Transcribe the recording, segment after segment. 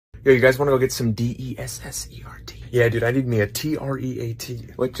Yo, you guys want to go get some D-E-S-S-E-R-T? Yeah, dude, I need me a T-R-E-A-T.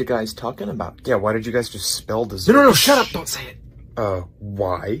 What you guys talking about? Yeah, why did you guys just spell dessert? No, shut up, don't say it.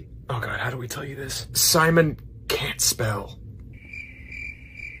 Why? Oh god, how do we tell you this? Simon can't spell.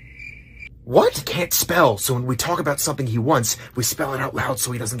 What? He can't spell, so when we talk about something he wants, we spell it out loud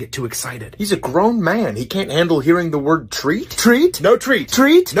so he doesn't get too excited. He's a grown man. He can't handle hearing the word treat? Treat? No treat.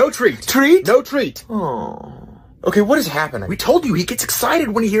 Treat? No treat. Treat? No treat. Oh. Okay, what is happening? We told you he gets excited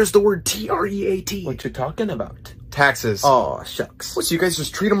when he hears the word T-R-E-A-T. What you talking about? Taxes. Oh, shucks. What, so you guys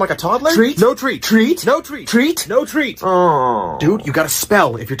just treat him like a toddler? Treat? No treat. Treat? No treat. Treat? No treat. Oh. Dude, you gotta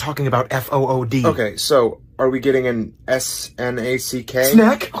spell if you're talking about F-O-O-D. Okay, so are we getting an S-N-A-C-K?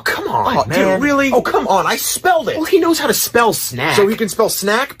 Snack? Oh, come on, Oh, man. dude, really? Oh, come on, I spelled it. Well, he knows how to spell snack. So he can spell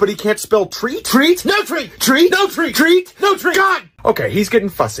snack, but he can't spell treat? Treat? No treat. Treat? No treat. Treat? No treat. God! Okay, he's getting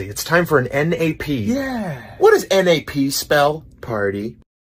fussy. It's time for an N-A-P. Yeah. What does N-A-P spell? Party.